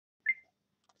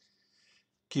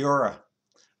Kia ora.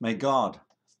 May God,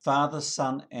 Father,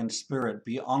 Son and Spirit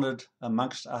be honoured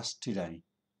amongst us today.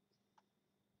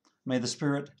 May the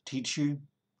Spirit teach you,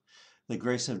 the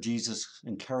grace of Jesus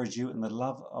encourage you, and the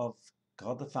love of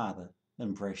God the Father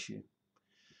embrace you.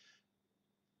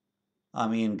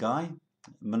 I'm Ian Guy,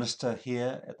 minister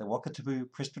here at the Wakatipu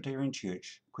Presbyterian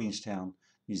Church, Queenstown,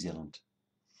 New Zealand.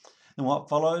 In what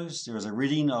follows, there is a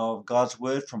reading of God's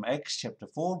Word from Acts chapter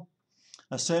 4,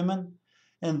 a sermon,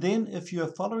 and then if you are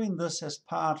following this as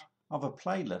part of a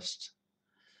playlist,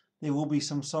 there will be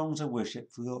some songs of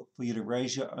worship for you to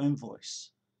raise your own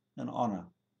voice in honour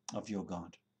of your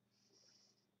God.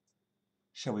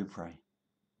 Shall we pray?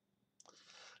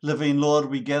 Living Lord,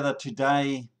 we gather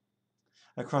today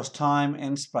across time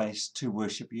and space to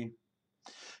worship you.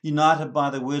 United by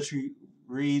the words we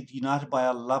read, united by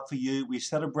our love for you, we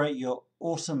celebrate your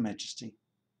awesome majesty,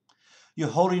 your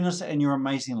holiness and your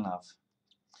amazing love.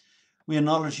 We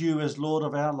acknowledge you as Lord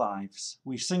of our lives.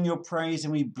 We sing your praise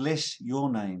and we bless your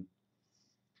name.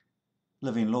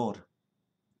 Living Lord,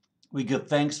 we give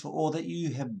thanks for all that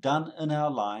you have done in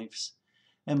our lives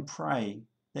and pray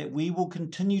that we will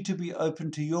continue to be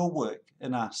open to your work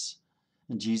in us.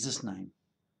 In Jesus' name,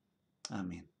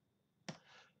 amen.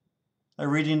 A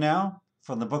reading now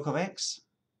from the book of Acts,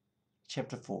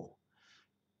 chapter 4,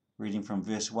 reading from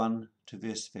verse 1 to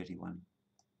verse 31.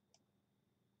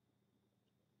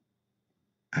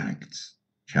 Acts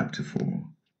chapter 4.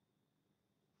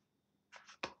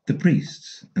 The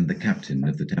priests and the captain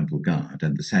of the temple guard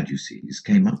and the Sadducees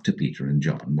came up to Peter and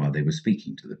John while they were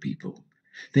speaking to the people.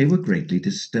 They were greatly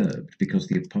disturbed because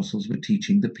the apostles were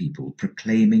teaching the people,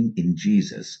 proclaiming in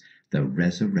Jesus the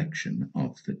resurrection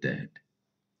of the dead.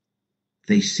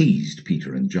 They seized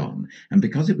Peter and John, and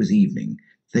because it was evening,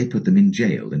 they put them in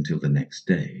jail until the next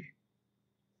day.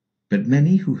 But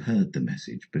many who heard the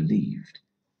message believed.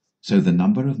 So the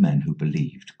number of men who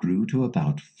believed grew to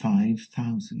about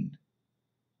 5,000.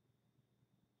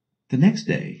 The next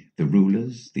day, the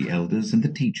rulers, the elders, and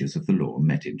the teachers of the law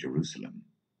met in Jerusalem.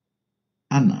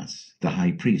 Annas, the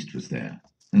high priest, was there,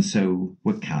 and so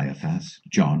were Caiaphas,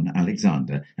 John,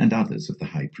 Alexander, and others of the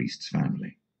high priest's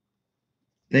family.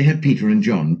 They had Peter and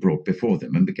John brought before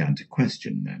them and began to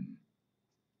question them.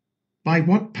 "By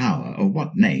what power or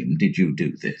what name did you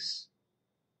do this?"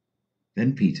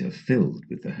 Then Peter, filled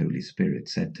with the Holy Spirit,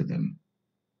 said to them,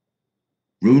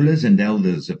 "Rulers and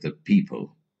elders of the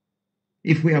people,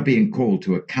 if we are being called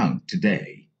to account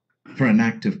today for an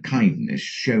act of kindness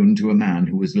shown to a man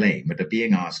who was lame and are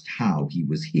being asked how he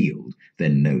was healed,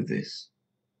 then know this.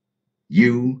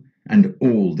 You and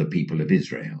all the people of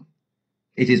Israel,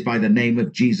 it is by the name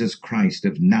of Jesus Christ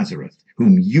of Nazareth,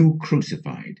 whom you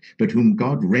crucified, but whom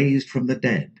God raised from the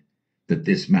dead, that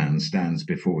this man stands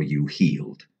before you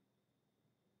healed.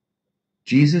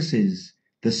 Jesus is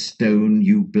the stone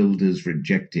you builders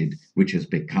rejected, which has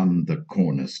become the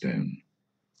cornerstone.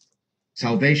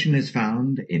 Salvation is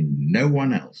found in no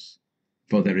one else,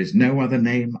 for there is no other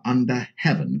name under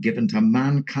heaven given to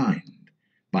mankind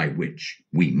by which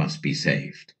we must be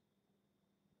saved."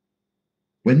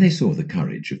 When they saw the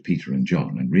courage of Peter and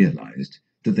John and realized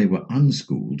that they were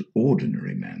unschooled,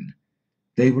 ordinary men,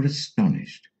 they were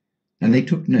astonished, and they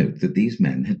took note that these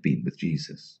men had been with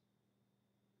Jesus.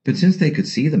 But since they could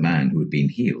see the man who had been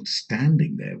healed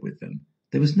standing there with them,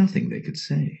 there was nothing they could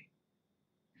say.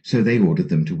 So they ordered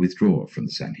them to withdraw from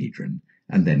the Sanhedrin,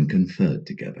 and then conferred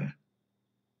together.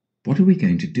 "What are we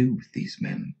going to do with these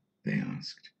men?" they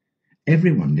asked.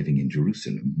 "Everyone living in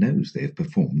Jerusalem knows they have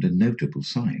performed a notable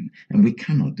sign, and we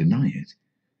cannot deny it.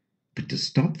 But to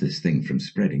stop this thing from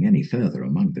spreading any further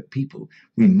among the people,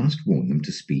 we must warn them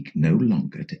to speak no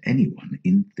longer to anyone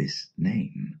in this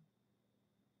name."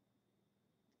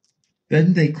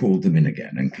 Then they called them in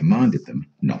again and commanded them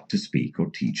not to speak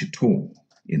or teach at all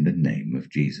in the name of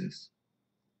Jesus.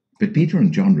 But Peter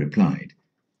and John replied,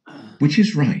 "Which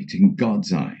is right in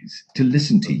God's eyes, to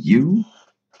listen to you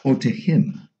or to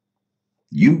him?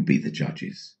 You be the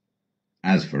judges.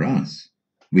 As for us,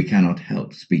 we cannot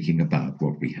help speaking about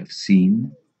what we have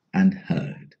seen and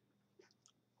heard."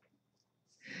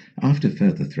 After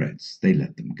further threats, they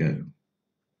let them go.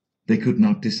 They could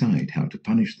not decide how to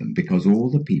punish them because all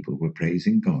the people were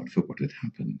praising God for what had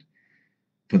happened.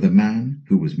 For the man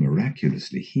who was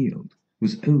miraculously healed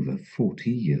was over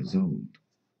 40 years old.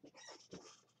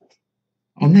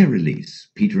 On their release,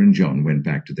 Peter and John went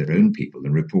back to their own people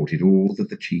and reported all that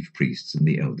the chief priests and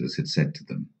the elders had said to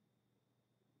them.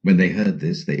 When they heard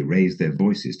this, they raised their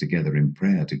voices together in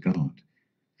prayer to God.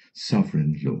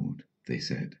 "Sovereign Lord," they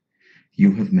said,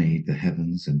 "you have made the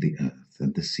heavens and the earth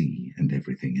and the sea and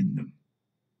everything in them.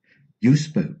 You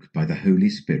spoke by the Holy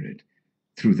Spirit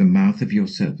through the mouth of your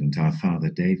servant our father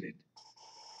David.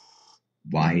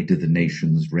 Why do the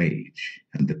nations rage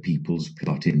and the peoples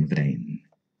plot in vain?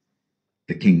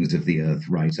 The kings of the earth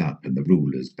rise up, and the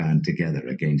rulers band together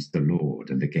against the Lord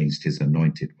and against his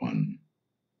anointed one.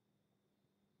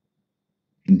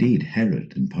 Indeed,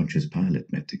 Herod and Pontius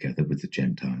Pilate met together with the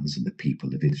Gentiles and the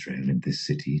people of Israel in this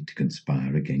city to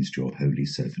conspire against your holy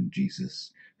servant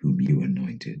Jesus, whom you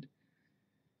anointed.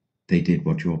 They did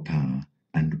what your power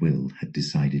and will had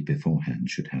decided beforehand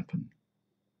should happen.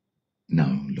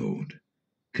 Now, Lord,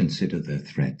 consider their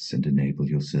threats and enable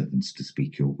your servants to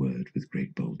speak your word with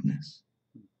great boldness.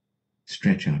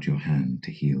 Stretch out your hand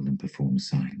to heal and perform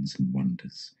signs and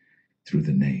wonders through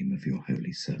the name of your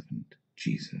holy servant,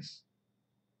 Jesus.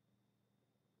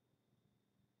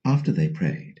 After they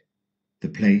prayed, the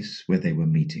place where they were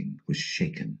meeting was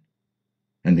shaken,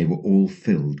 and they were all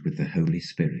filled with the Holy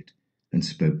Spirit and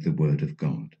spoke the word of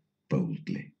God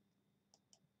boldly.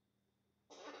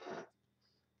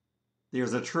 There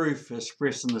is a truth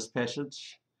expressed in this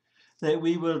passage that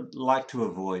we would like to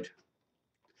avoid.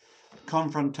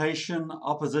 Confrontation,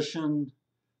 opposition,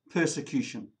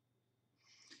 persecution.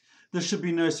 This should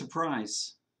be no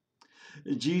surprise.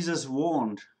 Jesus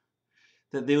warned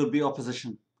that there would be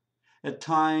opposition, at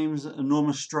times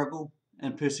enormous struggle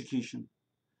and persecution.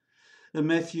 In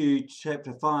Matthew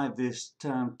chapter 5, verse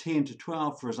 10 to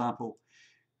 12, for example,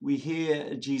 we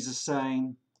hear Jesus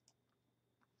saying,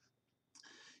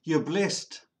 "You're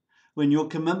blessed when your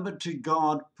commitment to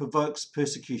God provokes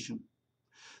persecution.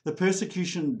 The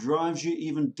persecution drives you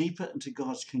even deeper into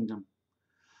God's kingdom.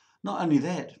 Not only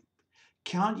that,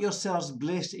 count yourselves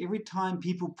blessed every time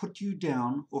people put you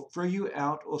down or throw you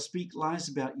out or speak lies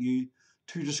about you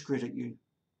to discredit you."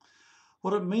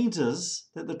 What it means is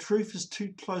that the truth is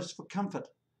too close for comfort,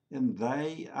 and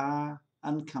they are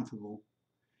uncomfortable.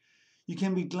 You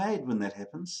can be glad when that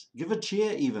happens. Give a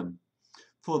cheer even.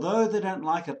 For though they don't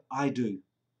like it, I do.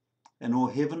 And all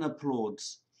heaven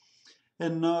applauds.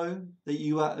 And know that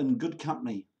you are in good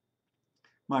company.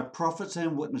 My prophets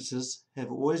and witnesses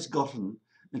have always gotten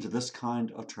into this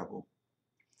kind of trouble.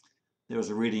 There was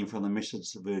a reading from the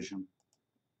Message version.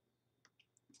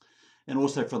 And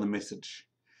also from the Message.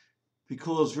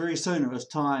 Because very soon it was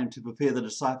time to prepare the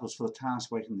disciples for the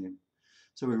task waiting them.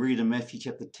 So we read in Matthew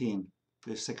chapter 10,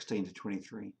 verse 16 to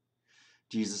 23.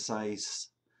 Jesus says,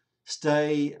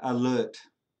 "Stay alert.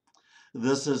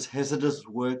 This is hazardous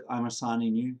work I'm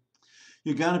assigning you.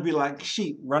 You're going to be like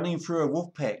sheep running through a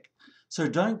wolf pack. So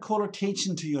don't call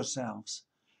attention to yourselves.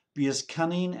 Be as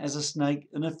cunning as a snake,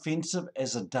 inoffensive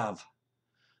as a dove.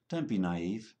 Don't be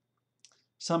naive.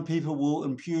 Some people will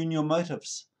impugn your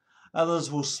motives.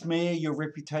 Others will smear your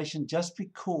reputation just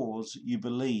because you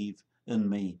believe in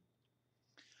me.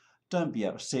 Don't be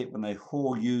upset when they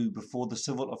haul you before the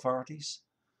civil authorities.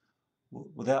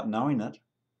 Without knowing it,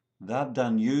 they've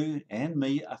done you and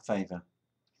me a favour,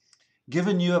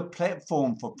 given you a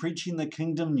platform for preaching the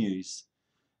kingdom news.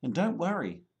 And don't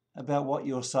worry about what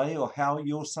you'll say or how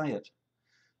you'll say it.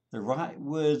 The right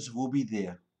words will be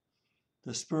there.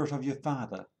 The Spirit of your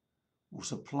Father will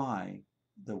supply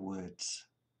the words."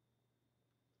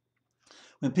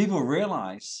 When people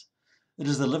realise it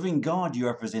is the living God you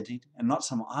are presenting and not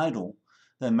some idol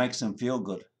that makes them feel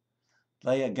good,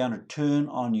 they are going to turn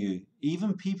on you,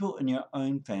 even people in your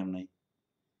own family.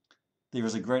 There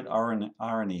is a great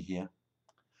irony here.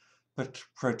 But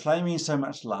proclaiming so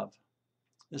much love,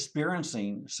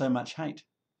 experiencing so much hate.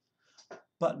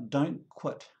 But don't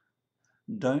quit.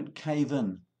 Don't cave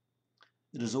in.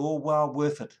 It is all well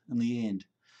worth it in the end.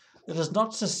 It is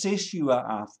not success you are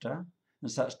after in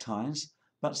such times,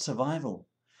 but survival.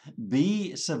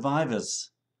 Be survivors.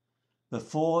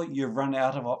 Before you run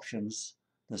out of options,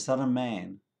 the Son of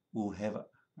Man will have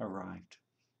arrived.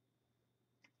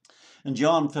 In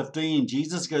John 15,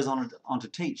 Jesus goes on to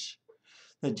teach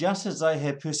that just as they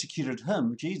have persecuted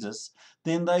him, Jesus,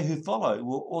 then they who follow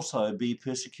will also be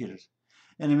persecuted.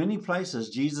 And in many places,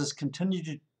 Jesus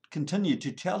continued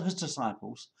to tell his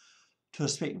disciples to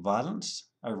expect violence,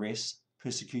 arrest,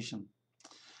 persecution.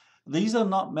 These are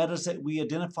not matters that we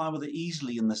identify with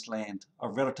easily in this land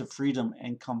of relative freedom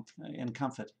and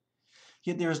comfort.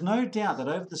 Yet there is no doubt that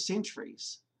over the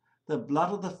centuries, the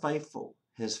blood of the faithful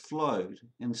has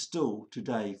flowed and still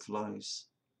today flows.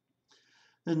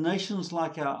 In nations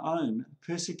like our own,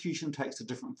 persecution takes a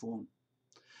different form.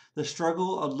 The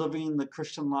struggle of living the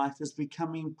Christian life is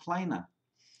becoming plainer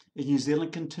as New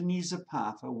Zealand continues the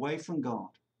path away from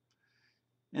God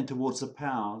and towards the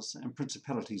powers and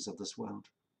principalities of this world.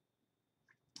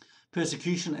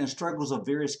 Persecution and struggles of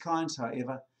various kinds,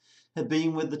 however, have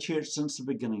been with the church since the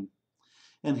beginning.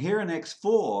 And here in Acts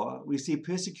 4, we see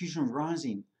persecution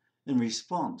rising in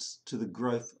response to the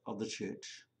growth of the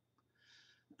church.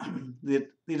 The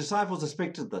disciples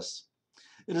expected this.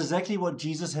 It is exactly what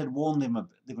Jesus had warned them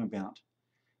about.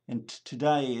 And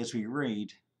today, as we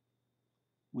read,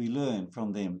 we learn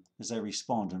from them as they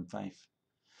respond in faith.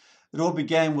 It all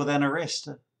began with an arrest,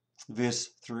 verse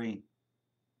 3.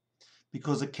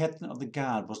 Because the captain of the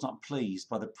guard was not pleased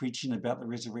by the preaching about the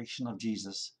resurrection of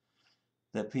Jesus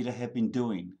that Peter had been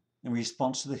doing in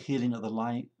response to the healing of the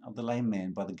lame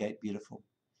man by the gate beautiful.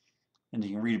 And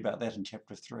you can read about that in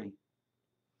chapter 3.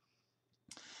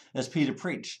 As Peter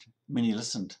preached, many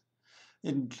listened,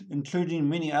 including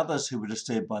many others who were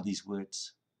disturbed by these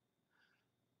words.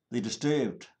 The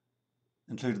disturbed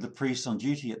included the priests on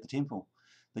duty at the temple,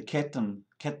 the captain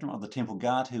of the temple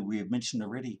guard, who we have mentioned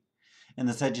already, and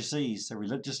the Sadducees, the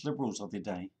religious liberals of their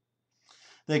day.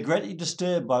 They're greatly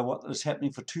disturbed by what was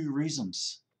happening for two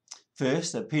reasons.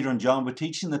 First, that Peter and John were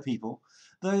teaching the people,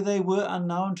 though they were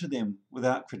unknown to them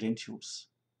without credentials.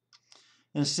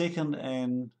 And second,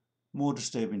 and more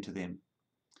disturbing to them,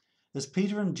 is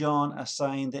Peter and John are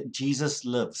saying that Jesus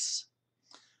lives,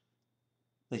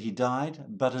 that he died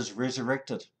but is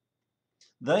resurrected.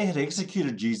 They had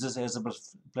executed Jesus as a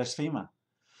blasphemer.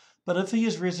 But if he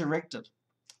is resurrected,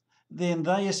 then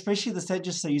they, especially the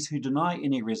Sadducees who deny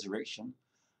any resurrection,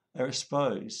 are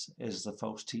exposed as the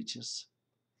false teachers.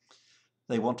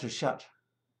 They want to shut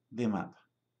them up.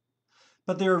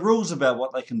 But there are rules about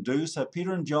what they can do, so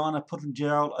Peter and John are put in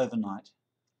jail overnight,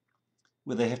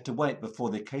 where they have to wait before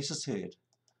their case is heard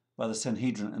by the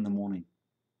Sanhedrin in the morning.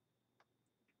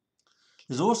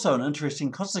 There's also an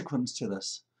interesting consequence to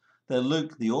this that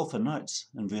Luke, the author, notes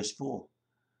in verse 4.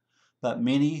 But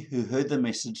many who heard the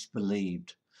message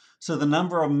believed. So the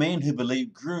number of men who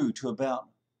believed grew to about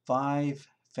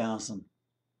 5,000.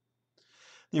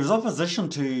 There is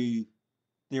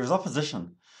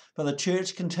opposition, but the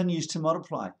church continues to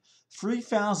multiply.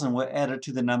 3,000 were added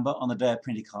to the number on the day of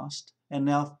Pentecost, and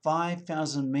now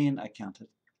 5,000 men are counted.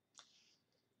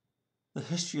 The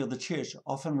history of the church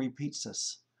often repeats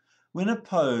this. When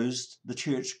opposed, the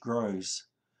church grows.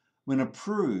 When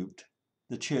approved,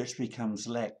 the church becomes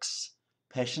lax,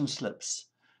 passion slips,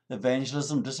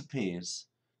 evangelism disappears,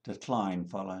 decline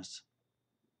follows.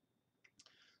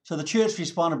 So the church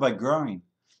responded by growing.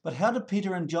 But how did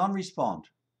Peter and John respond?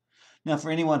 Now, for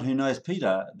anyone who knows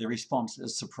Peter, the response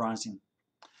is surprising.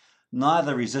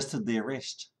 Neither resisted the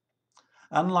arrest.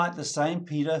 Unlike the same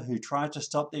Peter who tried to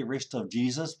stop the arrest of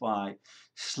Jesus by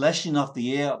slashing off the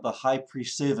ear of the high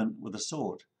priest's servant with a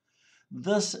sword,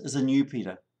 this is a new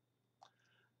Peter,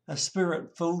 a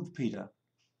spirit-filled Peter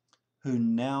who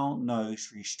now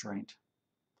knows restraint.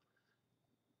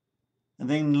 And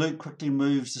then Luke quickly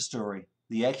moves the story,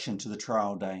 the action, to the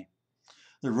trial day.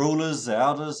 The rulers, the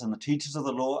elders, and the teachers of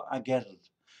the law are gathered.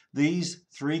 These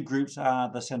three groups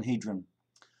are the Sanhedrin,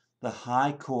 the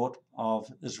high court of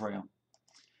Israel.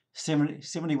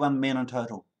 71 men in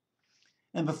total.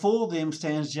 And before them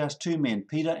stands just two men,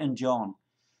 Peter and John,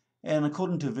 and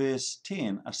according to verse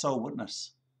 10, a sole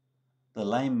witness, the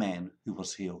lame man who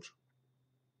was healed.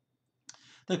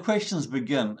 The questions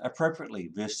begin appropriately,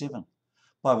 verse 7.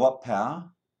 By what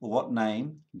power or what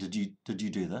name did you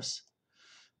do this?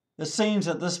 It seems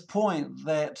at this point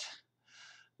that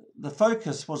the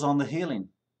focus was on the healing,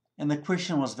 and the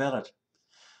question was valid.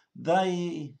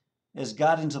 They, as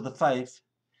guardians of the faith,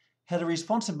 had a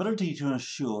responsibility to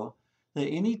ensure that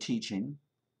any teaching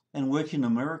and working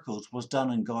of miracles was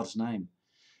done in God's name,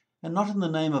 and not in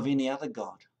the name of any other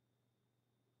God.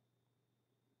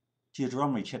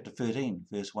 Deuteronomy chapter 13,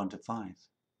 verse 1 to 5.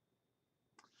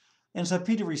 And so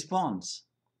Peter responds,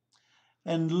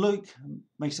 and Luke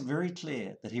makes it very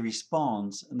clear that he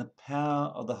responds in the power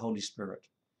of the Holy Spirit.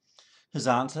 His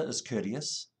answer is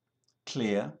courteous,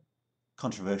 clear,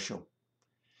 controversial.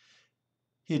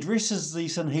 He addresses the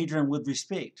Sanhedrin with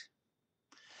respect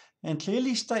and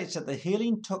clearly states that the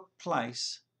healing took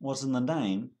place was in the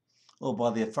name or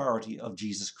by the authority of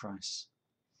Jesus Christ.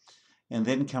 And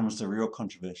then comes the real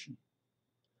controversy.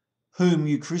 Whom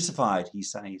you crucified, he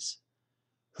says,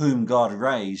 whom God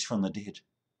raised from the dead.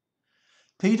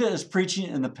 Peter is preaching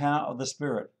in the power of the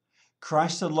Spirit,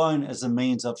 Christ alone as the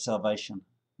means of salvation,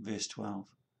 verse 12.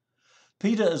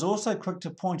 Peter is also quick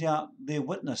to point out their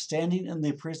witness standing in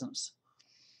their presence.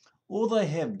 All they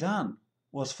have done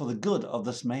was for the good of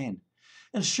this man,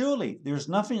 and surely there is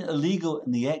nothing illegal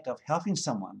in the act of helping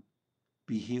someone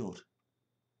be healed.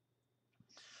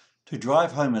 To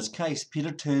drive home his case,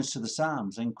 Peter turns to the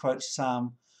Psalms and quotes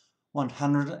Psalm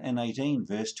 118,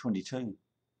 verse 22.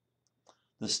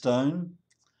 The stone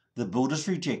the builders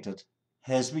rejected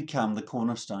has become the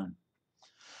cornerstone.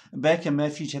 Back in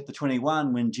Matthew chapter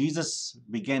 21, when Jesus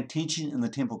began teaching in the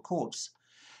temple courts,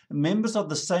 members of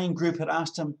the same group had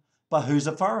asked him, "By whose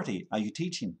authority are you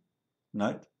teaching?"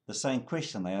 Note, the same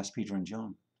question they asked Peter and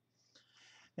John.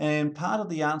 And part of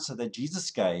the answer that Jesus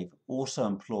gave also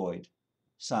employed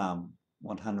Psalm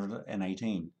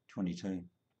 118:22.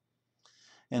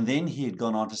 And then he had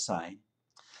gone on to say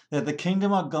that the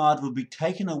kingdom of God would be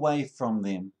taken away from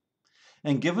them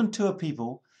and given to a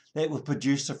people that would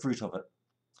produce the fruit of it,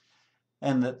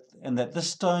 and that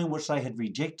this stone which they had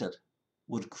rejected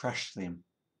would crush them.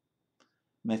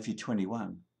 Matthew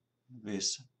 21,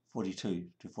 verse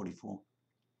 42 to 44.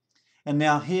 And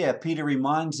now here, Peter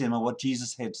reminds them of what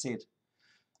Jesus had said.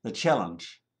 The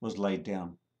challenge was laid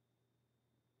down.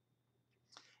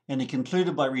 And he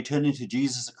concluded by returning to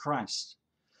Jesus Christ,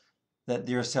 that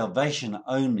there is salvation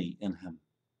only in him.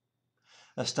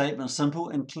 A statement simple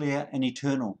and clear and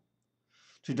eternal.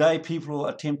 Today, people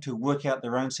attempt to work out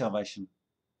their own salvation,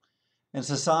 and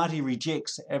society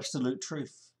rejects absolute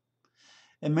truth.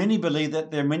 And many believe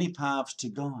that there are many paths to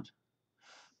God.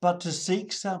 But to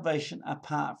seek salvation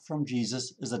apart from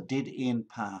Jesus is a dead-end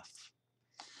path.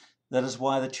 That is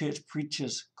why the church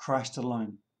preaches Christ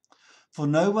alone. For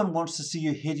no one wants to see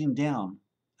you heading down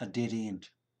a dead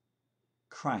end.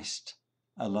 Christ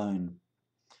alone.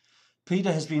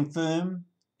 Peter has been firm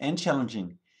and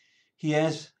challenging. He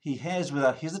has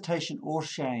without hesitation or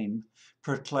shame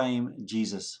proclaimed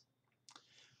Jesus.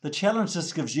 The challenge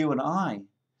this gives you and I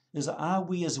is, are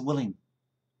we as willing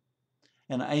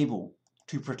and able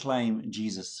to proclaim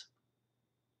Jesus?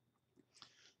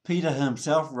 Peter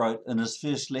himself wrote in his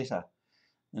first letter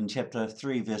in chapter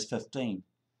 3, verse 15,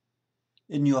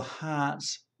 "In your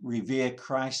hearts revere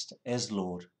Christ as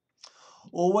Lord.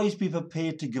 Always be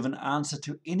prepared to give an answer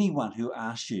to anyone who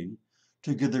asks you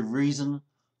to give the reason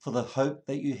for the hope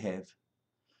that you have,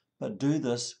 but do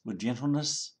this with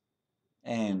gentleness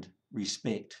and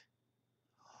respect.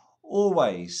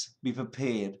 Always be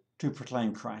prepared to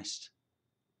proclaim Christ."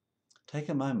 Take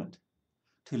a moment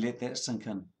to let that sink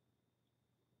in.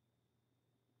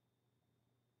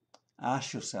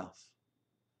 Ask yourself,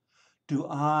 do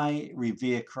I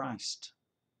revere Christ?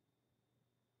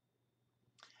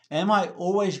 Am I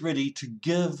always ready to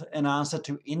give an answer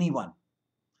to anyone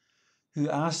who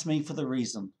asks me for the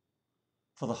reason,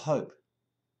 for the hope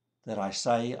that I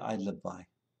say I live by?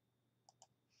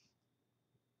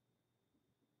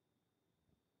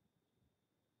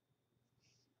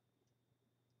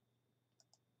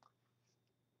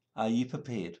 Are you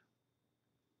prepared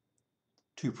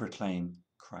to proclaim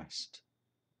Christ?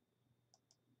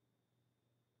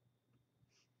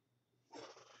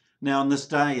 Now, on this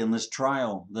day, in this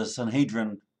trial, the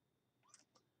Sanhedrin,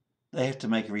 they have to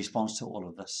make a response to all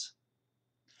of this.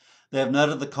 They have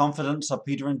noted the confidence of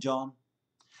Peter and John,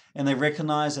 and they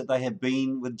recognize that they have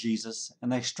been with Jesus,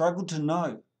 and they struggle to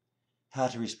know how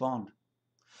to respond.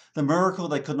 The miracle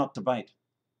they could not debate.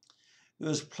 It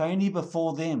was plainly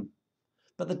before them,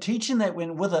 but the teaching that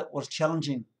went with it was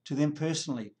challenging to them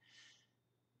personally,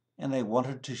 and they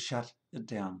wanted to shut it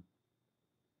down.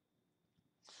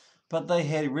 But they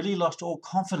had really lost all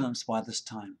confidence by this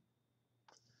time.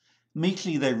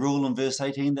 Meekly they rule in verse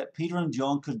 18 that Peter and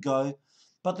John could go,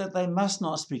 but that they must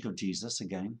not speak of Jesus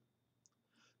again.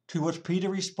 To which Peter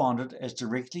responded as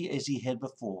directly as he had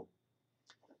before.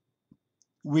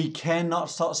 "We cannot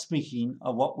stop speaking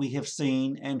of what we have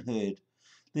seen and heard.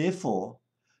 Therefore,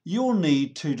 you will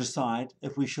need to decide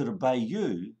if we should obey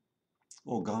you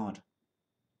or God."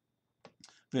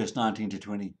 Verse 19 to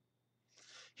 20.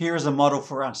 Here is a model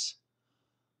for us.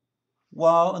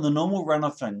 While in the normal run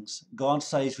of things, God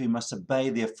says we must obey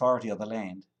the authority of the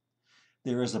land,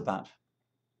 there is a but.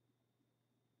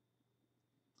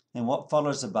 And what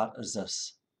follows the but is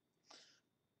this.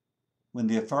 When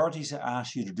the authorities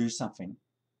ask you to do something,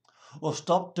 or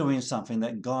stop doing something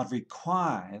that God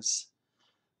requires,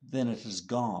 then it is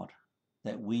God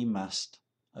that we must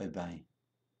obey.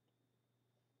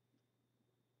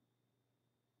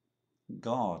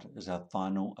 God is our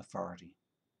final authority,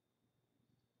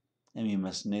 and we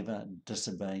must never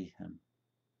disobey him.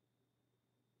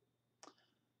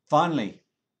 Finally,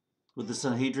 with the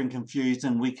Sanhedrin confused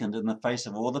and weakened in the face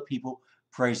of all the people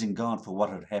praising God for what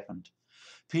had happened,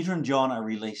 Peter and John are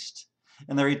released,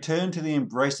 and they return to the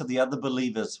embrace of the other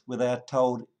believers where they are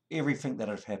told everything that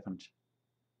had happened.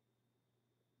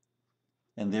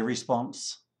 And their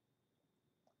response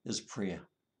is prayer.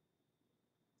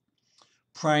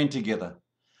 Praying together,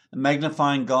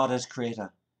 magnifying God as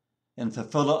creator and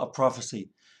fulfiller of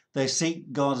prophecy. They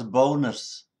seek God's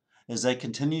boldness as they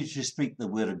continue to speak the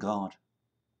word of God.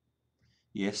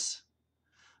 Yes,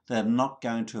 they are not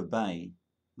going to obey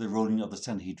the ruling of the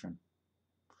Sanhedrin.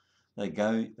 They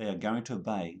are going to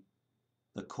obey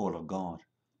the call of God,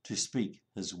 to speak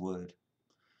his word,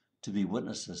 to be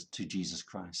witnesses to Jesus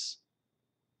Christ.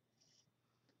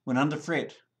 When under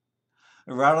threat,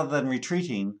 rather than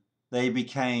retreating, they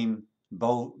became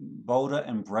bolder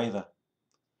and braver.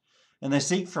 And they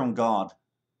seek from God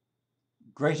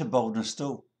greater boldness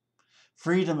still,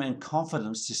 freedom and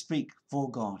confidence to speak for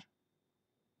God.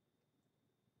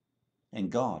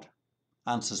 And God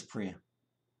answers prayer.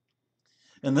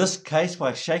 In this case,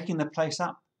 by shaking the place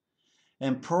up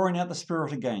and pouring out the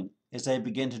Spirit again, as they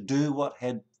began to do what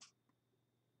had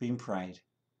been prayed,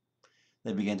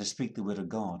 they began to speak the word of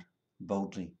God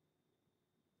boldly.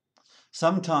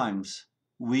 Sometimes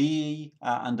we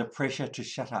are under pressure to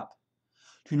shut up,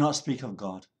 to not speak of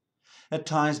God, at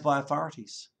times by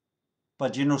authorities, by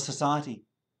general society,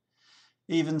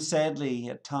 even sadly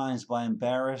at times by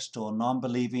embarrassed or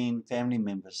non-believing family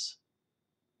members.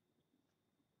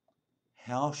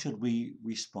 How should we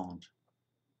respond?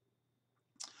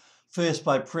 First,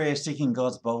 by prayer, seeking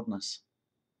God's boldness.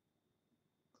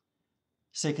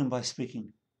 Second, by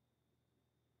speaking.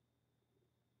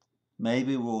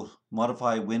 Maybe we'll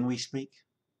modify when we speak,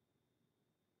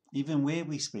 even where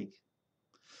we speak.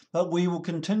 But we will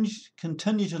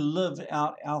continue to live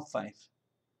out our faith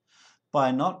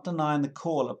by not denying the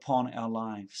call upon our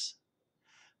lives.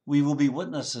 We will be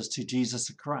witnesses to Jesus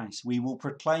Christ. We will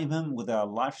proclaim him with our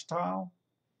lifestyle,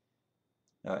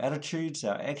 our attitudes,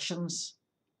 our actions,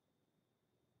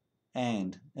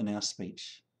 and in our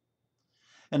speech.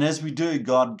 And as we do,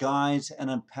 God guides and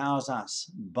empowers us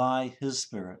by his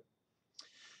Spirit.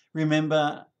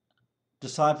 Remember,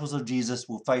 disciples of Jesus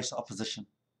will face opposition,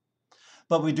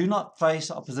 but we do not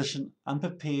face opposition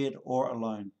unprepared or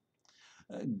alone.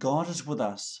 God is with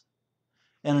us,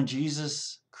 and in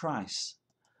Jesus Christ,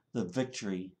 the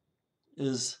victory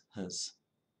is his.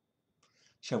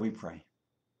 Shall we pray?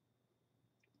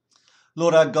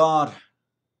 Lord our God,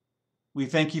 we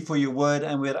thank you for your word,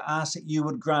 and we'd ask that you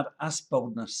would grant us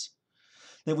boldness,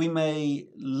 that we may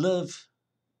live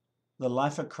the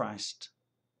life of Christ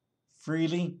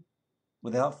freely,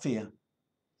 without fear,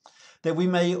 that we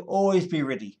may always be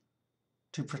ready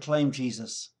to proclaim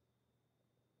Jesus,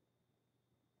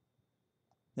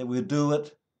 that we'll do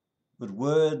it with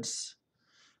words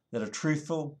that are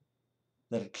truthful,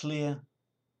 that are clear,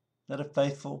 that are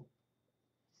faithful,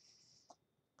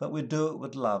 but we'll do it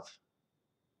with love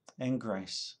and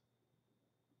grace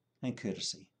and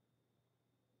courtesy.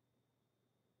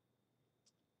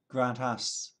 Grant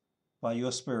us, by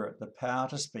your Spirit, the power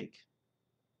to speak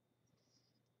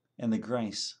and the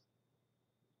grace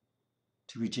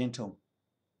to be gentle,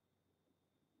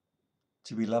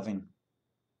 to be loving,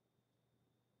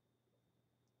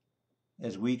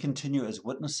 as we continue as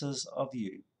witnesses of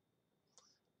you,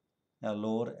 our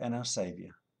Lord and our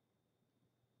Saviour.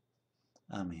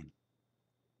 Amen.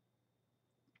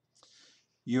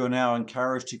 You are now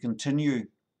encouraged to continue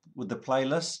with the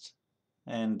playlist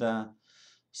and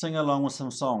sing along with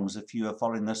some songs if you are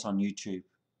following this on YouTube.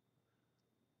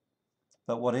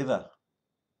 But whatever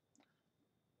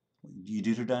you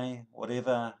do today,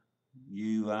 whatever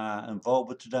you are involved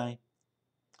with today,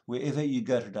 wherever you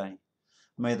go today,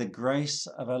 may the grace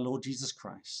of our Lord Jesus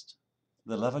Christ,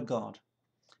 the love of God,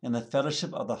 and the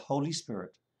fellowship of the Holy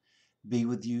Spirit be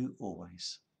with you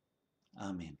always.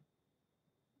 Amen.